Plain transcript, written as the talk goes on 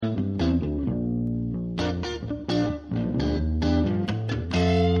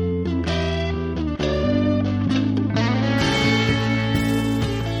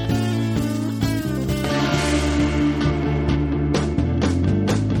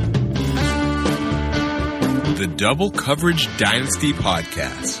the Double Coverage Dynasty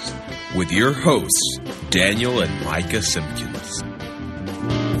podcast with your hosts, Daniel and Micah Simpkins.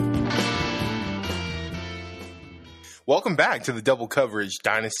 Welcome back to the Double Coverage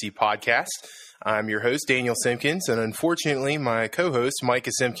Dynasty podcast. I'm your host, Daniel Simpkins, and unfortunately, my co-host,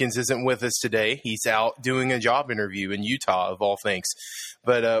 Micah Simpkins, isn't with us today. He's out doing a job interview in Utah, of all things.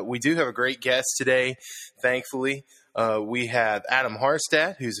 But we do have a great guest today, thankfully. We have Adam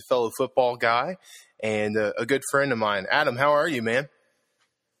Harstad, who's a fellow football guy and a good friend of mine. Adam, how are you, man?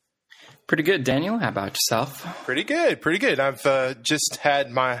 Pretty good, Daniel. How about yourself? Pretty good. I've just had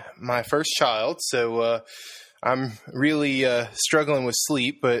my first child, so I'm really struggling with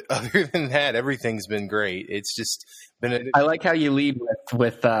sleep, but other than that, everything's been great. It's just been I like how you lead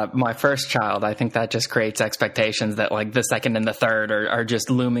with my first child. I think that just creates expectations that like the second and the third are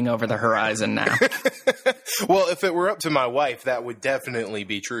just looming over the horizon now. Well, if it were up to my wife, that would definitely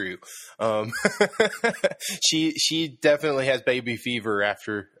be true. She definitely has baby fever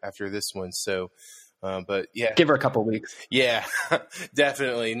after this one, so but yeah, give her a couple weeks. Yeah,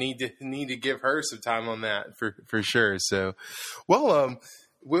 definitely need to give her some time on that for sure. So, well,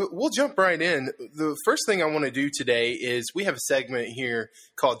 we'll jump right in. The first thing I want to do today is we have a segment here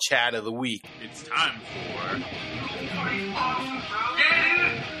called Chat of the Week. It's time for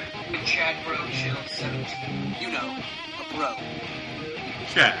Chad Bro Chill 17. You know, a bro.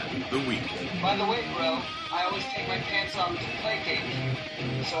 Chat the Week. By the way, bro, I always take my pants off to play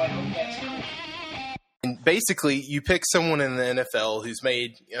games, so I hope that's cool. And basically, you pick someone in the NFL who's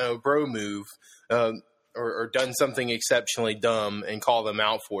made a bro move or done something exceptionally dumb and call them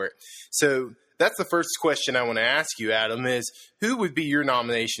out for it. So that's the first question I want to ask you, Adam, is who would be your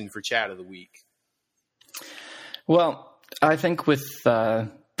nomination for Chat of the Week? Well, I think with the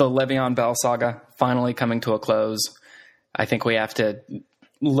Le'Veon Bell saga finally coming to a close, I think we have to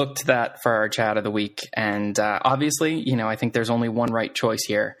look to that for our Chat of the Week. And obviously, I think there's only one right choice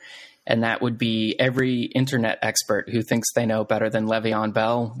here. And that would be every internet expert who thinks they know better than Le'Veon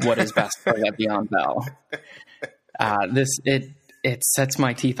Bell what is best for Le'Veon Bell. It sets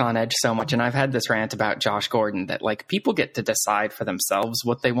my teeth on edge so much. And I've had this rant about Josh Gordon that like people get to decide for themselves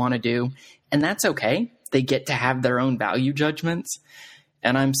what they want to do. And that's okay. They get to have their own value judgments.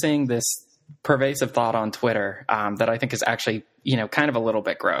 And I'm seeing this pervasive thought on Twitter that I think is actually, kind of a little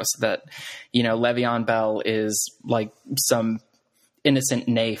bit gross that, Le'Veon Bell is like some innocent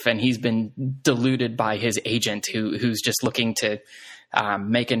naif and he's been deluded by his agent who's just looking to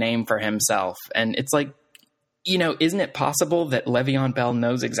make a name for himself. And it's like, isn't it possible that Le'Veon Bell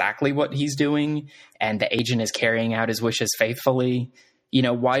knows exactly what he's doing and the agent is carrying out his wishes faithfully?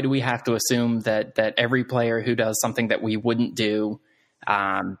 Why do we have to assume that every player who does something that we wouldn't do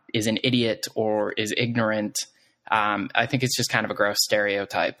is an idiot or is ignorant? I think it's just kind of a gross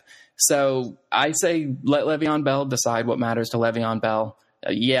stereotype. So I say let Le'Veon Bell decide what matters to Le'Veon Bell.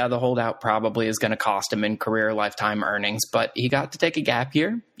 Yeah, the holdout probably is going to cost him in career lifetime earnings, but he got to take a gap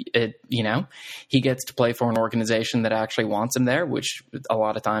year. He gets to play for an organization that actually wants him there, which a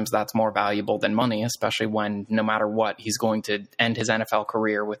lot of times that's more valuable than money, especially when no matter what, he's going to end his NFL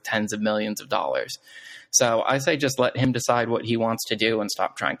career with tens of millions of dollars. So I say just let him decide what he wants to do and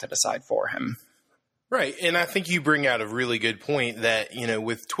stop trying to decide for him. Right. And I think you bring out a really good point that,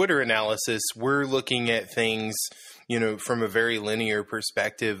 with Twitter analysis, we're looking at things, from a very linear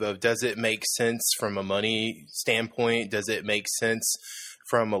perspective of does it make sense from a money standpoint? Does it make sense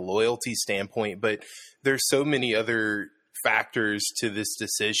from a loyalty standpoint? But there's so many other factors to this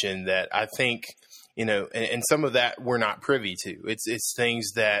decision that I think, and some of that we're not privy to. It's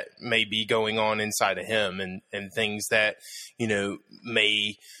things that may be going on inside of him and things that,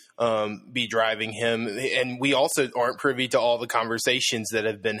 may be driving him. And we also aren't privy to all the conversations that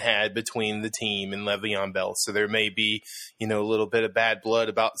have been had between the team and Le'Veon Bell. So there may be, a little bit of bad blood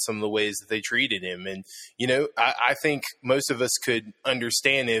about some of the ways that they treated him. And, I think most of us could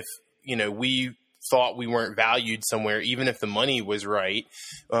understand if, we thought we weren't valued somewhere, even if the money was right,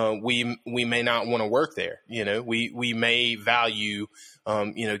 we may not want to work there. We may value,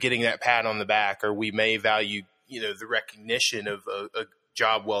 getting that pat on the back, or we may value, the recognition of a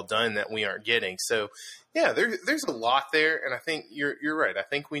job well done that we aren't getting. So yeah, there's a lot there. And I think you're right. I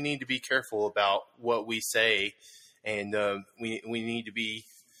think we need to be careful about what we say. And we need to be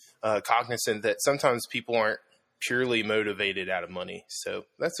cognizant that sometimes people aren't purely motivated out of money. So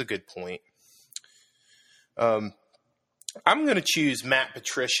that's a good point. I'm going to choose Matt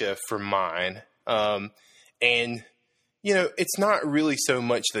Patricia for mine. And, it's not really so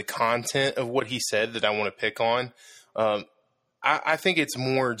much the content of what he said that I want to pick on. I think it's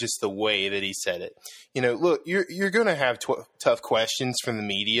more just the way that he said it. Look, you're going to have tough questions from the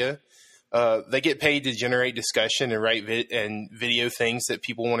media, they get paid to generate discussion and write and video things that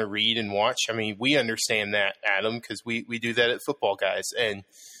people want to read and watch. I mean, we understand that, Adam, because we do that at Football Guys. And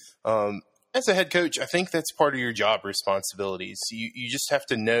as a head coach, I think that's part of your job responsibilities. You just have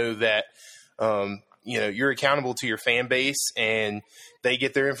to know that, you're accountable to your fan base, and they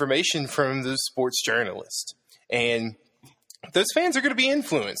get their information from the sports journalist. And those fans are going to be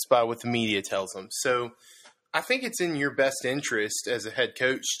influenced by what the media tells them. So I think it's in your best interest as a head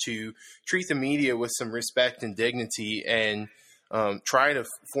coach to treat the media with some respect and dignity, and try to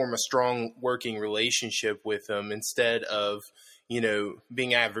form a strong working relationship with them instead of,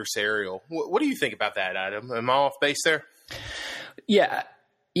 being adversarial. What do you think about that, Adam? Am I off base there? Yeah,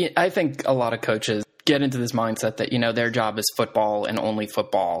 I think a lot of coaches get into this mindset that, their job is football and only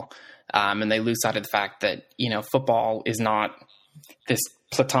football. And they lose sight of the fact that, football is not this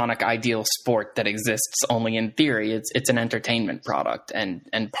platonic ideal sport that exists only in theory. It's an entertainment product, and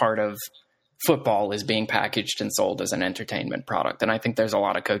part of football is being packaged and sold as an entertainment product. And I think there's a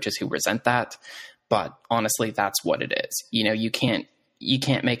lot of coaches who resent that, but honestly, that's what it is. You can't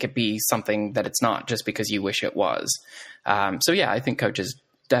make it be something that it's not just because you wish it was. So yeah, I think coaches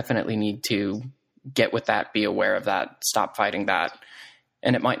definitely need to get with that, be aware of that, stop fighting that.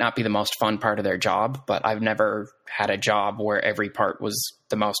 And it might not be the most fun part of their job, but I've never had a job where every part was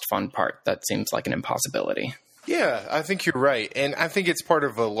the most fun part. That seems like an impossibility. Yeah, I think you're right. And I think it's part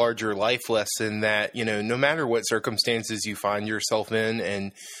of a larger life lesson that, no matter what circumstances you find yourself in,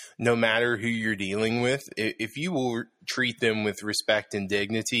 and no matter who you're dealing with, if you will treat them with respect and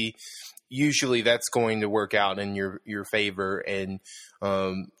dignity, usually that's going to work out in your favor. And,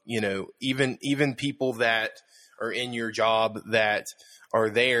 even people that are in your job that are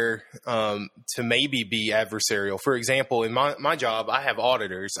there to maybe be adversarial. For example, in my job, I have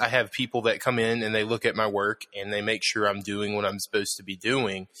auditors. I have people that come in and they look at my work and they make sure I'm doing what I'm supposed to be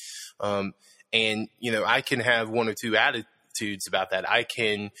doing. I can have one or two attitudes about that. I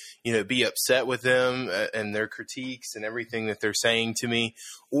can, be upset with them and their critiques and everything that they're saying to me,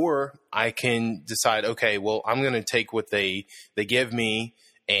 or I can decide, okay, well, I'm going to take what they give me,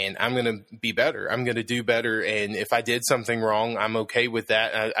 and I'm going to be better. I'm going to do better. And if I did something wrong, I'm okay with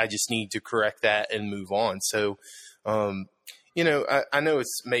that. I just need to correct that and move on. So, I know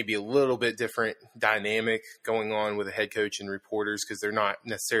it's maybe a little bit different dynamic going on with a head coach and reporters, because they're not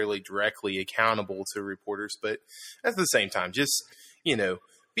necessarily directly accountable to reporters. But at the same time, just,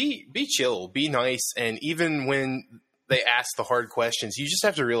 be chill, be nice. And even when they ask the hard questions, you just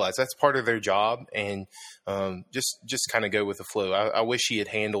have to realize that's part of their job, and just kind of go with the flow. I wish he had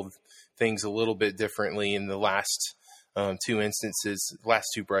handled things a little bit differently in the last two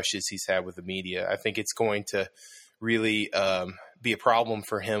brushes he's had with the media. I think it's going to really be a problem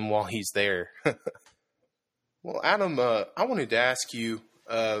for him while he's there. Well, Adam, I wanted to ask you,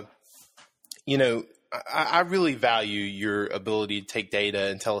 I really value your ability to take data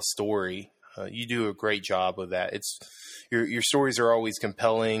and tell a story. You do a great job of that. Your stories are always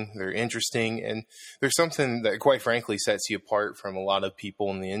compelling. They're interesting. And there's something that, quite frankly, sets you apart from a lot of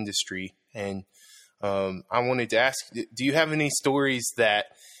people in the industry. And I wanted to ask, do you have any stories that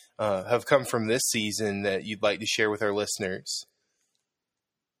have come from this season that you'd like to share with our listeners?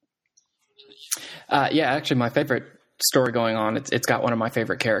 Yeah, actually, my favorite story going on, it's got one of my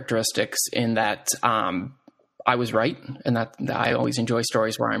favorite characteristics in that I was right, and that I always enjoy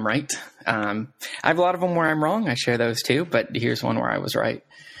stories where I'm right. I have a lot of them where I'm wrong. I share those too, but here's one where I was right.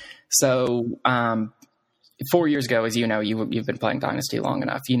 So 4 years ago, as you know, you've been playing Dynasty long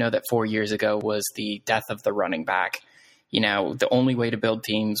enough. You know that 4 years ago was the death of the running back. The only way to build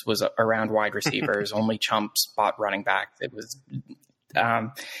teams was around wide receivers. Only chumps bought running backs. It was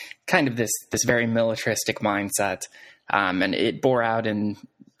kind of this very militaristic mindset, and it bore out in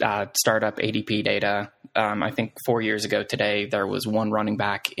startup ADP data. I think 4 years ago today, there was one running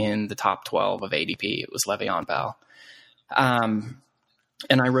back in the top 12 of ADP. It was Le'Veon Bell.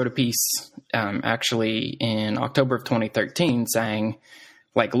 And I wrote a piece actually in October of 2013 saying,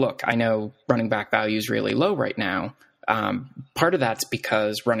 look, I know running back value is really low right now. Part of that's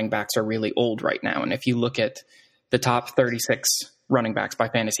because running backs are really old right now. And if you look at the top 36 running backs by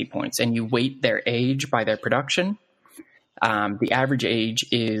fantasy points and you weight their age by their production, the average age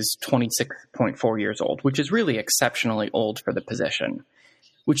is 26.4 years old, which is really exceptionally old for the position,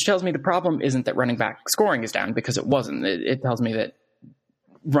 which tells me the problem isn't that running back scoring is down, because it wasn't. It tells me that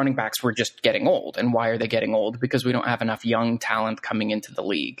running backs were just getting old. And why are they getting old? Because we don't have enough young talent coming into the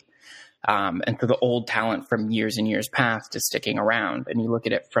league. And so the old talent from years and years past is sticking around. And you look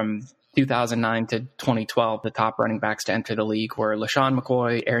at it from 2009 to 2012, the top running backs to enter the league were LaShawn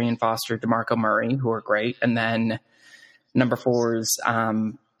McCoy, Arian Foster, DeMarco Murray, who are great. And then number fours,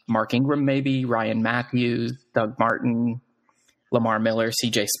 Mark Ingram, maybe Ryan Matthews, Doug Martin, Lamar Miller,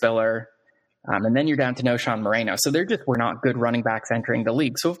 CJ Spiller. And then you're down to Noshawn Moreno. So there just were not good running backs entering the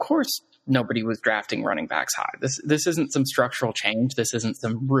league. So, of course, nobody was drafting running backs high. This isn't some structural change. This isn't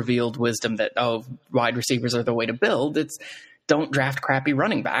some revealed wisdom that, wide receivers are the way to build. It's don't draft crappy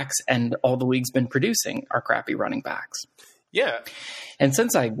running backs. And all the league's been producing are crappy running backs. Yeah. And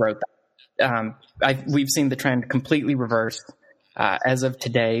since I wrote that, we've seen the trend completely reverse. As of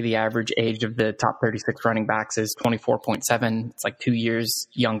today, the average age of the top 36 running backs is 24.7. It's like 2 years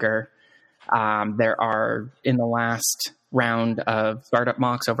younger. There are, in the last round of startup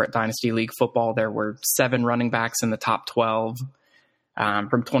mocks over at Dynasty League Football, there were 7 running backs in the top 12.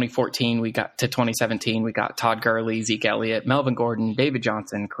 From 2014 we got to 2017, we got Todd Gurley, Zeke Elliott, Melvin Gordon, David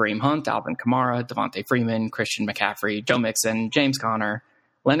Johnson, Kareem Hunt, Alvin Kamara, Devontae Freeman, Christian McCaffrey, Joe Mixon, James Conner,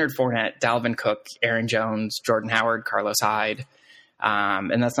 Leonard Fournette, Dalvin Cook, Aaron Jones, Jordan Howard, Carlos Hyde.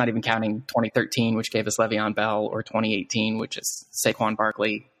 And that's not even counting 2013, which gave us Le'Veon Bell, or 2018, which is Saquon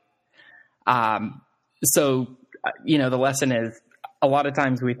Barkley. So, the lesson is a lot of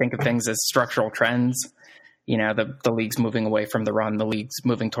times we think of things as structural trends. The league's moving away from the run. The league's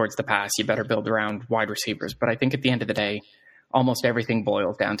moving towards the pass. You better build around wide receivers. But I think at the end of the day, almost everything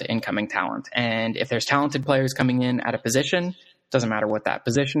boils down to incoming talent. And if there's talented players coming in at a position, doesn't matter what that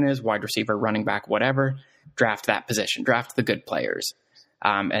position is, wide receiver, running back, whatever, draft that position, draft the good players,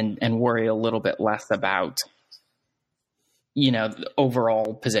 and worry a little bit less about, the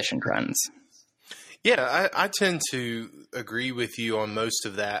overall position trends. Yeah, I tend to agree with you on most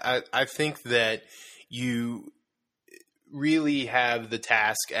of that. I think that you really have the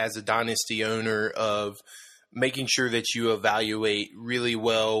task as a dynasty owner of making sure that you evaluate really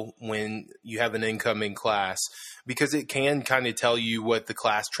well when you have an incoming class, because it can kind of tell you what the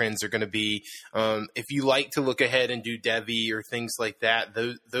class trends are going to be. If you like to look ahead and do Devy or things like that,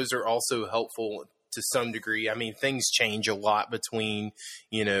 those are also helpful to some degree. I mean, things change a lot between,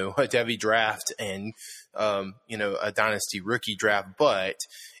 a Devy draft and, a dynasty rookie draft, but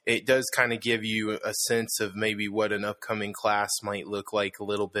it does kind of give you a sense of maybe what an upcoming class might look like a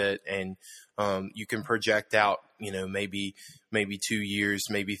little bit. And, you can project out, maybe 2 years,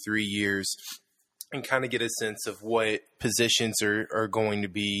 maybe 3 years, and kind of get a sense of what positions are going to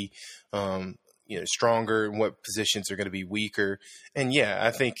be, stronger and what positions are going to be weaker. And yeah, I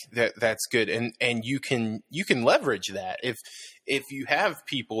think that's good. And you can leverage that. If you have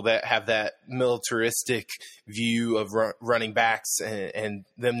people that have that militaristic view of running backs and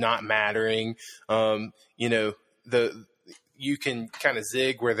them not mattering, you can kind of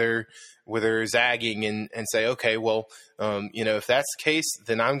zig where they're zagging and say, okay, well, if that's the case,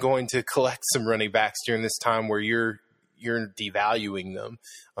 then I'm going to collect some running backs during this time where you're devaluing them.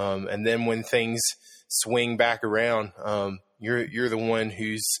 And then when things swing back around, you're the one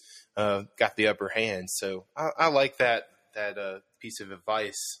who's got the upper hand. So I like that piece of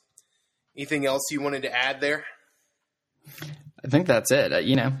advice. Anything else you wanted to add there? I think that's it.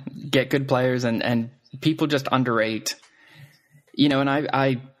 Get good players, and people just underrate. And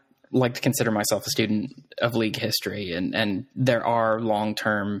I like to consider myself a student of league history, and there are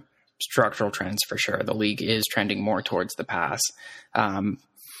long-term structural trends for sure. The league is trending more towards the pass.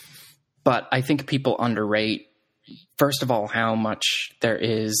 But I think people underrate, first of all, how much there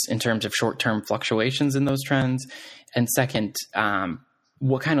is in terms of short-term fluctuations in those trends. And second,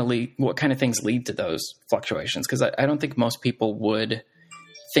 what kind of things lead to those fluctuations? Because I don't think most people would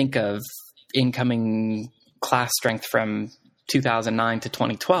think of incoming class strength from 2009 to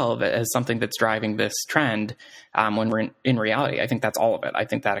 2012 as something that's driving this trend, when we're in reality, I think that's all of it. I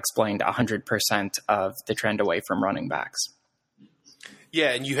think that explained 100% of the trend away from running backs.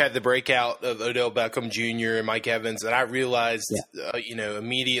 Yeah, and you had the breakout of Odell Beckham Jr. and Mike Evans, and I realized,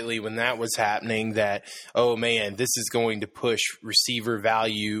 immediately when that was happening that, oh man, this is going to push receiver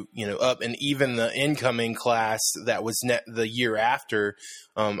value, up, and even the incoming class that was the year after,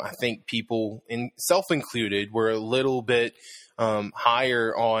 I think people, self included, were a little bit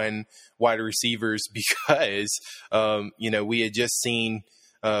higher on wide receivers because, we had just seen,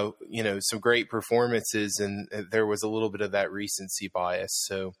 some great performances, and there was a little bit of that recency bias.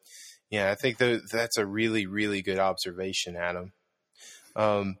 So, yeah, I think that's a really, really good observation, Adam.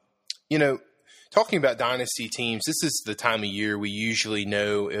 Talking about dynasty teams, this is the time of year we usually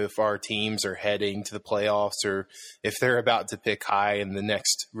know if our teams are heading to the playoffs or if they're about to pick high in the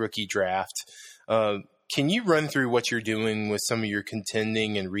next rookie draft. Can you run through what you're doing with some of your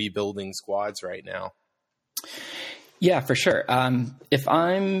contending and rebuilding squads right now? Yeah, for sure. If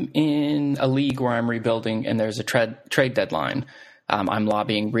I'm in a league where I'm rebuilding and there's a trade deadline, I'm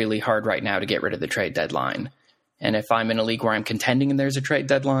lobbying really hard right now to get rid of the trade deadline. And if I'm in a league where I'm contending and there's a trade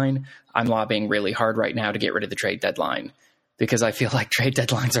deadline, I'm lobbying really hard right now to get rid of the trade deadline, because I feel like trade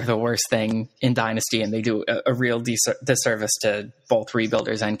deadlines are the worst thing in Dynasty, and they do a real disservice to both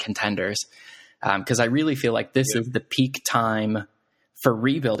rebuilders and contenders. Because I really feel like this is the peak time for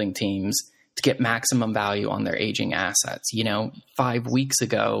rebuilding teams to get maximum value on their aging assets. 5 weeks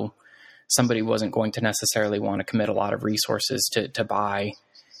ago, somebody wasn't going to necessarily want to commit a lot of resources to buy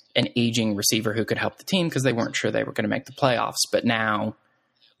an aging receiver who could help the team because they weren't sure they were going to make the playoffs. But now,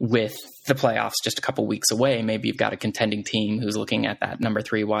 with the playoffs just a couple weeks away, maybe you've got a contending team who's looking at that number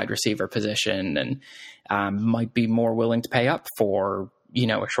 3 wide receiver position and might be more willing to pay up for,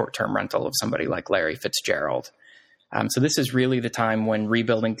 a short-term rental of somebody like Larry Fitzgerald. So this is really the time when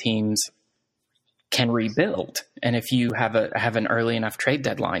rebuilding teams can rebuild. And if you have an early enough trade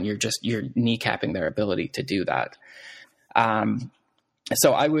deadline, you're kneecapping their ability to do that.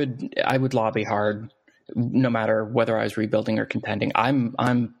 So I would lobby hard, no matter whether I was rebuilding or contending. I'm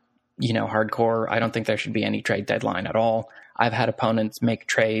hardcore. I don't think there should be any trade deadline at all. I've had opponents make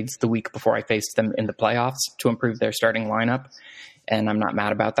trades the week before I faced them in the playoffs to improve their starting lineup, and I'm not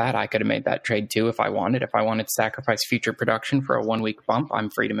mad about that. I could have made that trade too if I wanted. If I wanted to sacrifice future production for a 1-week bump, I'm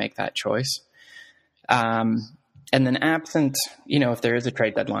free to make that choice. And then absent, if there is a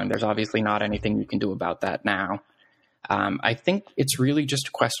trade deadline, there's obviously not anything you can do about that now. I think it's really just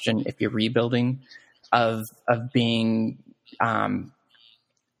a question, if you're rebuilding, of being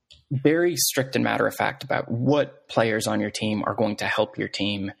very strict and matter of fact about what players on your team are going to help your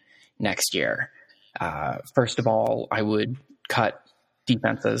team next year. First of all, I would cut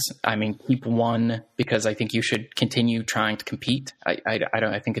defenses. Keep one, because I think you should continue trying to compete.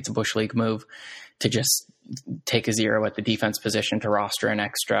 I think it's a Bush League move to just take a 0 at the defense position to roster an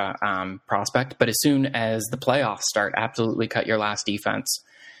extra prospect. But as soon as the playoffs start, absolutely cut your last defense.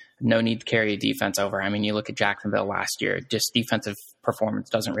 No need to carry a defense over. You look at Jacksonville last year, just defensive performance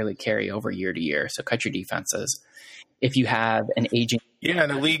doesn't really carry over year to year. So cut your defenses. If you have an aging... Yeah,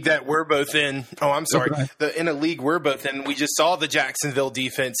 in a league that we're both in. Oh, I'm sorry. In a league we're both in, we just saw the Jacksonville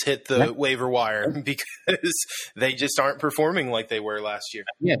defense hit the waiver wire because they just aren't performing like they were last year.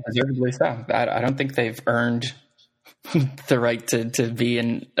 Yeah, deservedly so. I don't think they've earned the right to be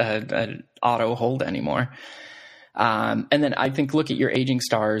in an auto hold anymore. And then I think, look at your aging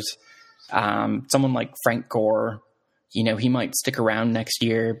stars. Someone like Frank Gore, he might stick around next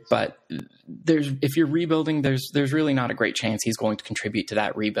year, but if you're rebuilding, there's really not a great chance he's going to contribute to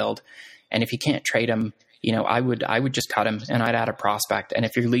that rebuild. And if you can't trade him, I would just cut him and I'd add a prospect. And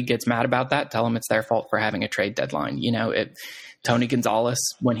if your league gets mad about that, tell them it's their fault for having a trade deadline. Tony Gonzalez,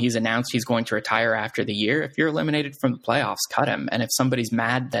 when he's announced he's going to retire after the year, if you're eliminated from the playoffs, cut him. And if somebody's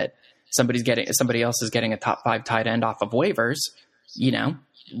mad that somebody else is getting a top 5 tight end off of waivers,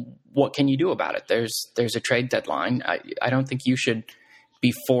 what can you do about it? There's a trade deadline. I don't think you should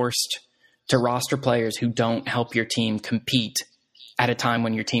be forced to roster players who don't help your team compete at a time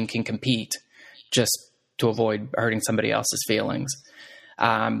when your team can compete, just to avoid hurting somebody else's feelings.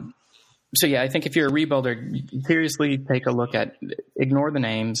 So yeah, I think if you're a rebuilder, seriously take a look at, ignore the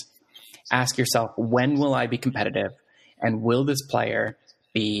names, ask yourself, when will I be competitive, and will this player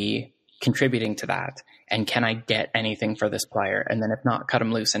be contributing to that? And can I get anything for this player? And then if not, cut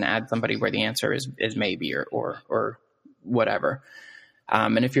them loose and add somebody where the answer is maybe or whatever.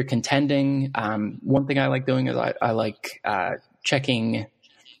 And if you're contending, one thing I like doing is I like checking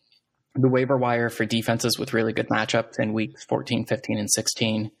the waiver wire for defenses with really good matchups in weeks 14, 15, and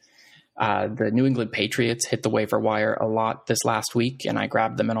 16. The New England Patriots hit the waiver wire a lot this last week, and I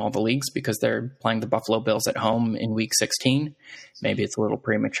grabbed them in all the leagues because they're playing the Buffalo Bills at home in week 16. Maybe it's a little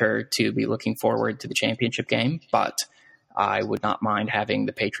premature to be looking forward to the championship game, but I would not mind having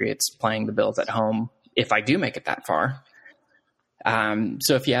the Patriots playing the Bills at home if I do make it that far.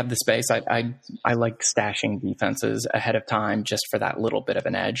 So if you have the space, I like stashing defenses ahead of time just for that little bit of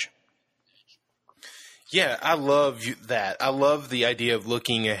an edge. Yeah, I love that. I love the idea of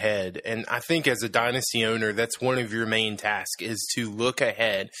looking ahead. And I think as a dynasty owner, that's one of your main tasks, is to look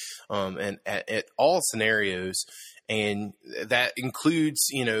ahead and at all scenarios. And that includes,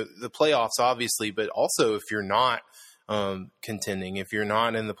 the playoffs, obviously, but also if you're not contending, if you're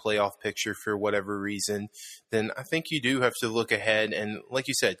not in the playoff picture for whatever reason, then I think you do have to look ahead and, like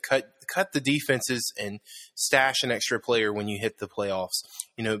you said, cut the defenses and stash an extra player when you hit the playoffs.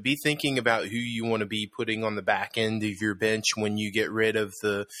 Be thinking about who you want to be putting on the back end of your bench when you get rid of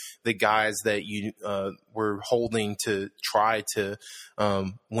the guys that you were holding to try to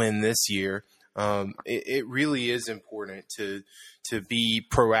win this year. It really is important to be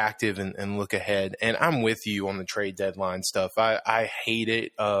proactive and look ahead. And I'm with you on the trade deadline stuff. I hate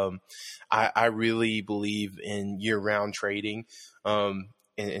it. I really believe in year-round trading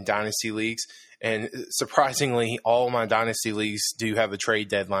in dynasty leagues. And surprisingly, all my dynasty leagues do have a trade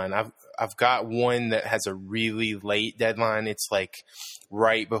deadline. I've got one that has a really late deadline. It's like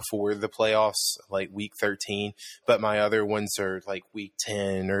right before the playoffs, like week 13. But my other ones are like week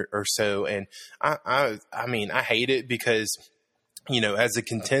 10 or so. And I mean, I hate it because, you know, as a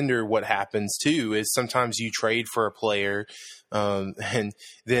contender, what happens too is sometimes you trade for a player, and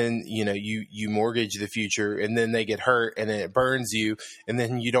then, you know, you mortgage the future, and then they get hurt, and then it burns you, and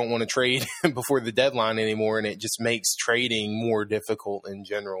then you don't want to trade before the deadline anymore, and it just makes trading more difficult in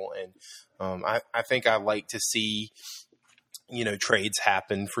general. And I think I like to see, you know, trades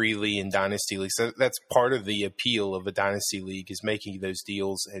happen freely in dynasty leagues. So that's part of the appeal of a dynasty league, is making those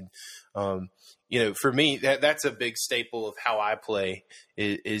deals. And you know, for me, that's a big staple of how I play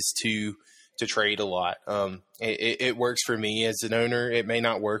is to trade a lot. It works for me as an owner. It may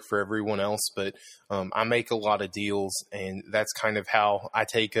not work for everyone else, but I make a lot of deals, and that's kind of how I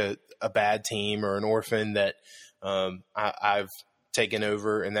take a bad team or an orphan that I've taken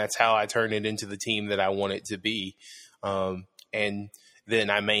over, and that's how I turn it into the team that I want it to be. And then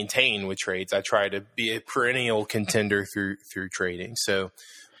I maintain with trades. I try to be a perennial contender through trading. So,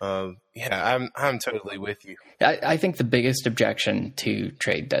 yeah, I'm totally with you. I think the biggest objection to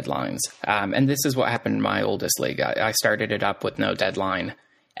trade deadlines, and this is what happened in my oldest league. I started it up with no deadline.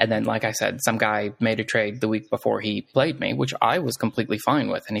 And then, like I said, some guy made a trade the week before he played me, which I was completely fine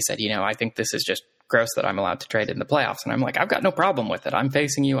with. And he said, you know, I think this is just gross that I'm allowed to trade in the playoffs. And I'm like, I've got no problem with it. I'm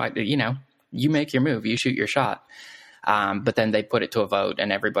facing you. You know, you make your move, you shoot your shot. But then they put it to a vote,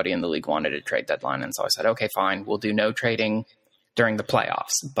 and everybody in the league wanted a trade deadline. And so I said, okay, fine, we'll do no trading during the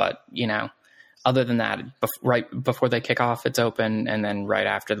playoffs. But, you know, other than that, right before they kick off, it's open. And then right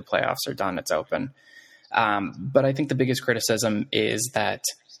after the playoffs are done, it's open. But I think the biggest criticism is that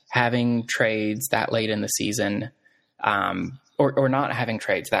having trades that late in the season, or not having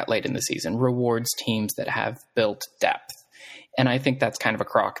trades that late in the season, rewards teams that have built depth. And I think that's kind of a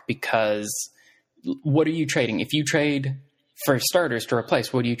crock, because what are you trading? If you trade for starters to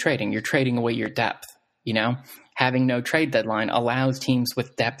replace, what are you trading? You're trading away your depth. You know, having no trade deadline allows teams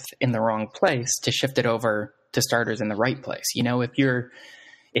with depth in the wrong place to shift it over to starters in the right place. You know, if you're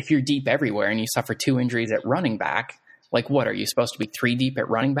deep everywhere and you suffer 2 injuries at running back, like, what are you supposed to be 3 deep at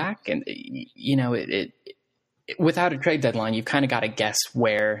running back? And, you know, without a trade deadline, you've kind of got to guess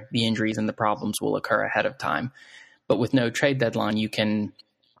where the injuries and the problems will occur ahead of time. But with no trade deadline, you can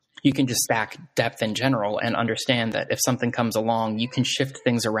just stack depth in general and understand that if something comes along, you can shift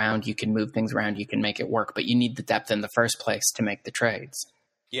things around, you can move things around, you can make it work, but you need the depth in the first place to make the trades.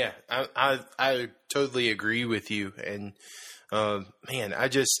 Yeah, I totally agree with you. And man,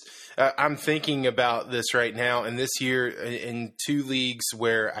 I'm thinking about this right now. And this year in 2 leagues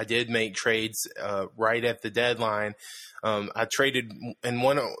where I did make trades right at the deadline, I traded in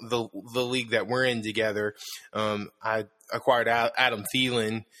one of the league that we're in together. I acquired Adam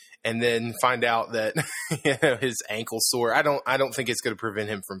Thielen, and then find out that you know, his ankle sore. I don't think it's going to prevent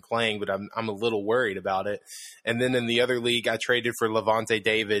him from playing, but I'm a little worried about it. And then in the other league, I traded for Levante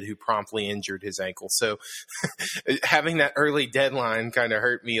David, who promptly injured his ankle. So having that early deadline kind of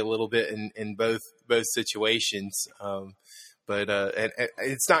hurt me a little bit in both situations. But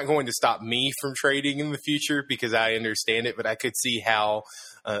it's not going to stop me from trading in the future, because I understand it. But I could see how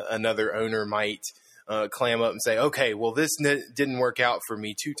another owner might clam up and say, okay, well, this didn't work out for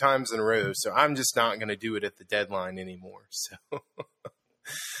me 2 times in a row, so I'm just not going to do it at the deadline anymore. So,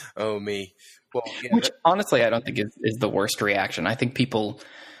 oh me. Well, yeah, which honestly, I don't think is the worst reaction. I think people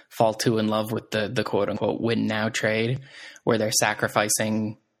fall too in love with the quote unquote win now trade, where they're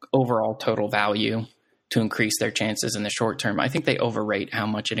sacrificing overall total value to increase their chances in the short term. I think they overrate how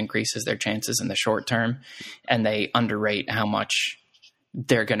much it increases their chances in the short term, and they underrate how much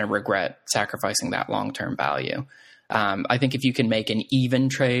they're going to regret sacrificing that long-term value. I think if you can make an even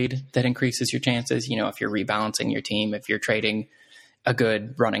trade that increases your chances, you know, if you're rebalancing your team, if you're trading a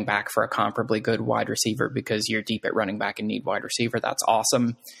good running back for a comparably good wide receiver because you're deep at running back and need wide receiver, that's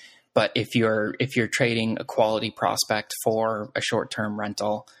awesome. But if you're trading a quality prospect for a short-term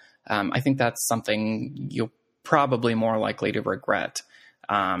rental, I think that's something you'll probably more likely to regret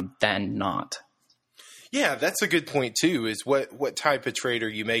than not. Yeah, that's a good point too, is what type of trade are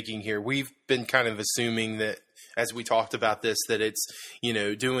you making here? We've been kind of assuming that, as we talked about this, that it's, you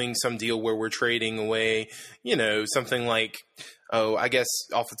know, doing some deal where we're trading away, you know, something like, I guess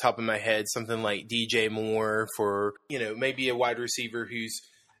off the top of my head, something like DJ Moore for, you know, maybe a wide receiver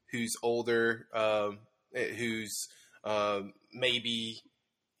who's older, who's maybe,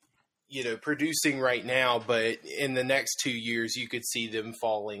 producing right now, but in the next 2 years, you could see them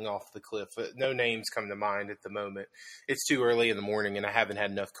falling off the cliff. No names come to mind at the moment. It's too early in the morning and I haven't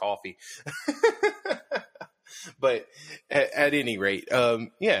had enough coffee. But at any rate,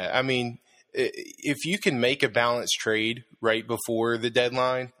 if you can make a balanced trade right before the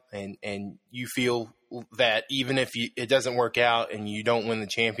deadline and you feel that even if it doesn't work out and you don't win the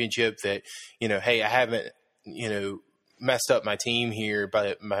championship, that, hey, I haven't, messed up my team here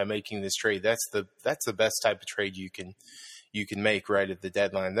by making this trade. That's the best type of trade you can make right at the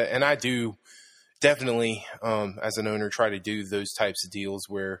deadline. And I do definitely, as an owner, try to do those types of deals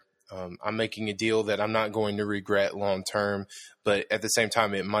where I'm making a deal that I'm not going to regret long term, but at the same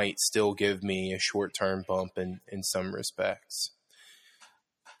time, it might still give me a short term bump in some respects.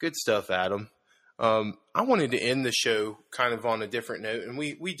 Good stuff, Adam. I wanted to end the show kind of on a different note, and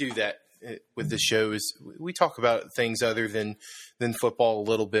we do that with the show is we talk about things other than football a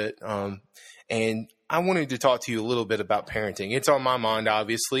little bit. And I wanted to talk to you a little bit about parenting. It's on my mind,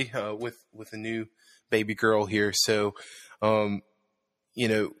 obviously, with a new baby girl here. So,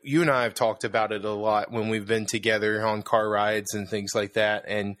 you and I have talked about it a lot when we've been together on car rides and things like that.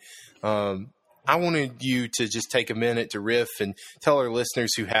 And, I wanted you to just take a minute to riff and tell our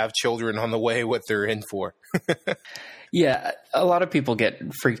listeners who have children on the way what they're in for. Yeah, a lot of people get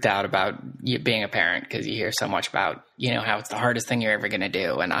freaked out about being a parent because you hear so much about, how it's the hardest thing you're ever going to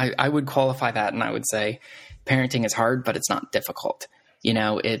do. And I would qualify that and I would say parenting is hard, but it's not difficult.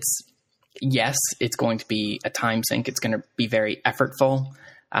 It's going to be a time sink. It's going to be very effortful.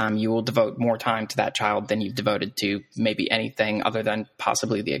 You will devote more time to that child than you've devoted to maybe anything other than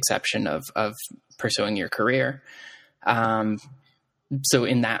possibly the exception of pursuing your career. So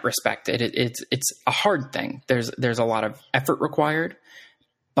in that respect, it's a hard thing. There's a lot of effort required,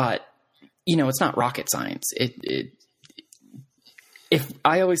 but it's not rocket science. If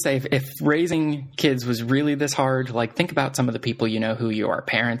I always say if raising kids was really this hard, like think about some of the people who you are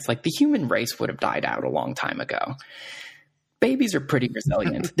parents. Like the human race would have died out a long time ago. Babies are pretty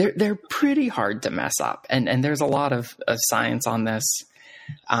resilient. They're pretty hard to mess up, and there's a lot of science on this.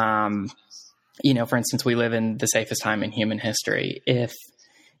 For instance, we live in the safest time in human history.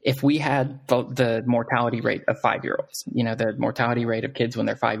 If we had the mortality rate of 5-year-olds, the mortality rate of kids when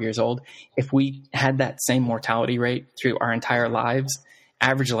they're 5 years old, if we had that same mortality rate through our entire lives,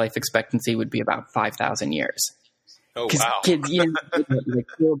 average life expectancy would be about 5,000 years. Oh, wow. Kids, like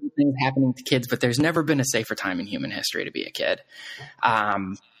horrible things happening to kids, but there's never been a safer time in human history to be a kid.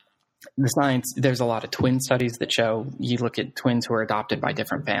 The science, there's a lot of twin studies that show you look at twins who are adopted by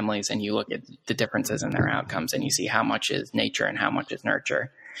different families and you look at the differences in their outcomes and you see how much is nature and how much is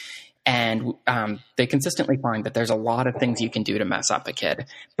nurture. And they consistently find that there's a lot of things you can do to mess up a kid,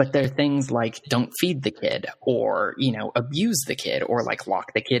 but there are things like don't feed the kid or, abuse the kid or like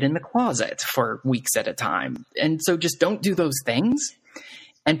lock the kid in the closet for weeks at a time. And so just don't do those things.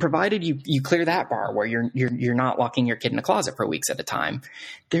 And provided you clear that bar where you're not locking your kid in a closet for weeks at a time,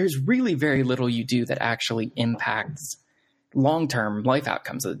 there's really very little you do that actually impacts long-term life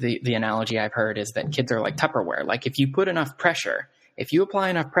outcomes. The analogy I've heard is that kids are like Tupperware. Like if you put enough pressure, if you apply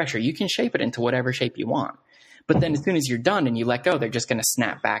enough pressure, you can shape it into whatever shape you want. But then as soon as you're done and you let go, they're just going to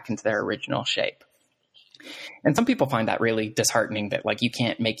snap back into their original shape. And some people find that really disheartening that like you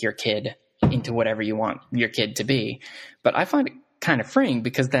can't make your kid into whatever you want your kid to be. But I find it kind of freeing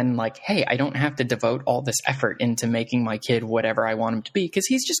because then like, hey, I don't have to devote all this effort into making my kid whatever I want him to be because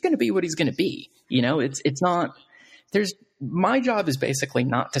he's just going to be what he's going to be. It's not, my job is basically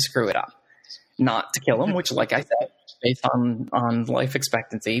not to screw it up, not to kill him, which like I said, based on life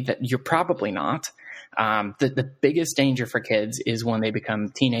expectancy that you're probably not. The biggest danger for kids is when they become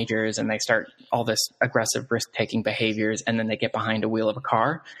teenagers and they start all this aggressive risk-taking behaviors and then they get behind a wheel of a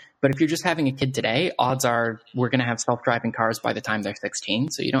car. But if you're just having a kid today, odds are we're going to have self-driving cars by the time they're 16,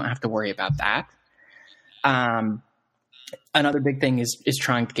 so you don't have to worry about that. Another big thing is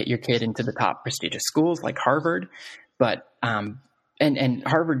trying to get your kid into the top prestigious schools like Harvard. But and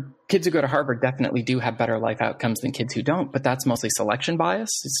Harvard, kids who go to Harvard definitely do have better life outcomes than kids who don't, but that's mostly selection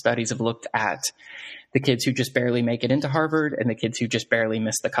bias. Studies have looked at the kids who just barely make it into Harvard and the kids who just barely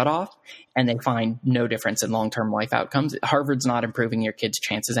miss the cutoff, and they find no difference in long-term life outcomes. Harvard's not improving your kid's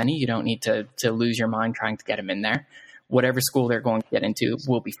chances any. You don't need to lose your mind trying to get them in there. Whatever school they're going to get into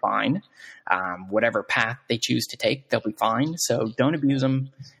will be fine. Whatever path they choose to take, they'll be fine. So don't abuse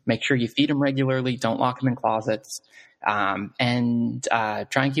them. Make sure you feed them regularly. Don't lock them in closets. And try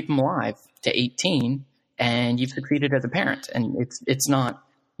and keep them alive to 18, and you've succeeded as a parent. And it's not,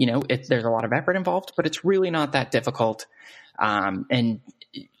 there's a lot of effort involved, but it's really not that difficult. And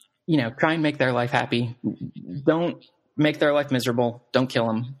try and make their life happy. don't make their life miserable. Don't kill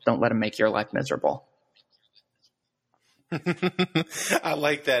them. Don't let them make your life miserable. I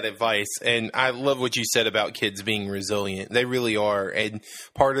like that advice. And I love what you said about kids being resilient. They really are. And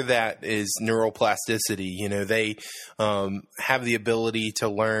part of that is neuroplasticity. You know, they have the ability to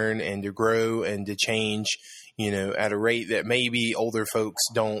learn and to grow and to change, you know, at a rate that maybe older folks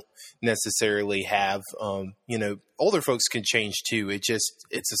don't necessarily have. You know, older folks can change too. It's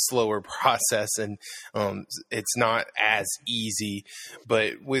a slower process, and it's not as easy.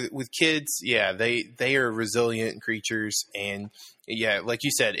 But with kids, yeah, they are resilient creatures, and yeah, like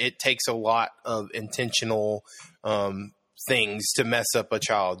you said, it takes a lot of intentional things to mess up a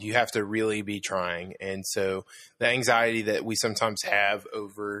child. You have to really be trying. And so the anxiety that we sometimes have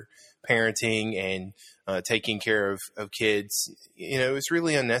over parenting and taking care of kids, you know, it's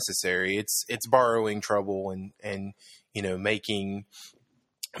really unnecessary. It's borrowing trouble and you know, making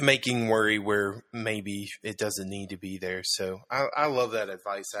worry where maybe it doesn't need to be there. So I love that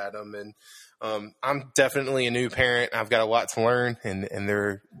advice, Adam. And I'm definitely a new parent. I've got a lot to learn, and there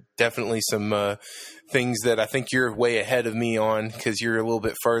are definitely some things that I think you're way ahead of me on, because you're a little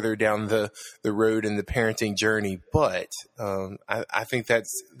bit further down the road in the parenting journey. But I think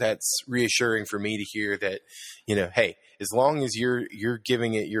that's reassuring for me to hear that, you know, hey, as long as you're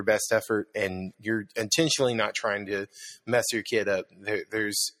giving it your best effort and you're intentionally not trying to mess your kid up,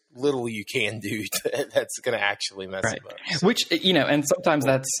 there's little you can do that's going to actually mess them up. So. Which, you know, and sometimes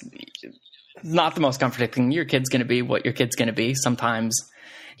that's not the most comforting thing. Your kid's going to be what your kid's going to be. Sometimes,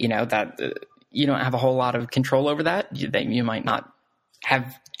 you know, that you don't have a whole lot of control over that. You might not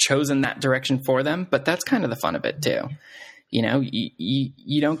have chosen that direction for them, but that's kind of the fun of it too. You know,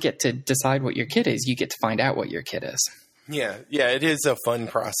 you don't get to decide what your kid is. You get to find out what your kid is. Yeah, it is a fun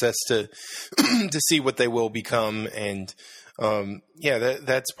process to to see what they will become, and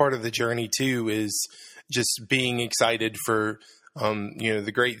that's part of the journey too. Is just being excited for you know,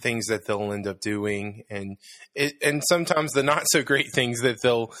 the great things that they'll end up doing, and sometimes the not so great things that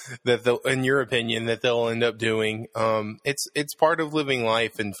they'll in your opinion that they'll end up doing. It's part of living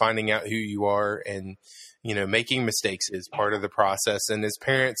life and finding out who you are, and you know, making mistakes is part of the process. And as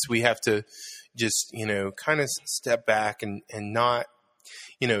parents, we have to just, you know, kind of step back and not,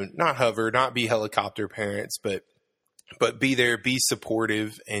 you know, not hover, not be helicopter parents, but be there, be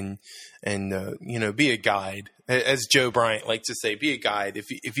supportive, and you know, be a guide. As Joe Bryant likes to say, be a guide.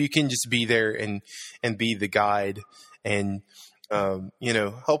 If you can just be there and be the guide, and you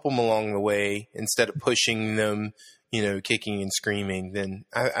know, help them along the way instead of pushing them, you know, kicking and screaming, then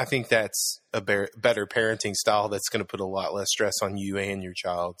I think that's a better parenting style that's going to put a lot less stress on you and your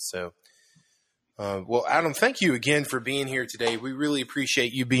child. So, well, Adam, thank you again for being here today. We really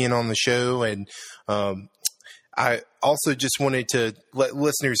appreciate you being on the show. And I also just wanted to let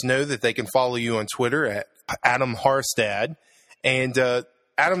listeners know that they can follow you on Twitter at Adam Harstad. And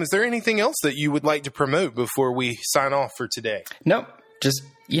Adam, is there anything else that you would like to promote before we sign off for today? Nope. Just,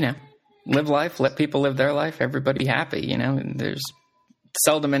 you know, live life, let people live their life, everybody happy, you know, and there's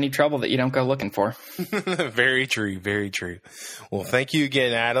seldom any trouble that you don't go looking for. Very true. Very true. Well, thank you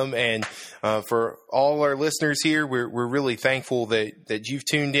again, Adam. And for all our listeners here, we're really thankful that you've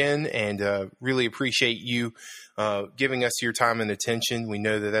tuned in, and really appreciate you giving us your time and attention. We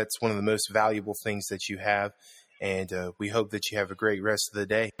know that that's one of the most valuable things that you have, and we hope that you have a great rest of the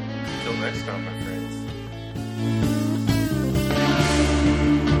day. Until next time, my friend.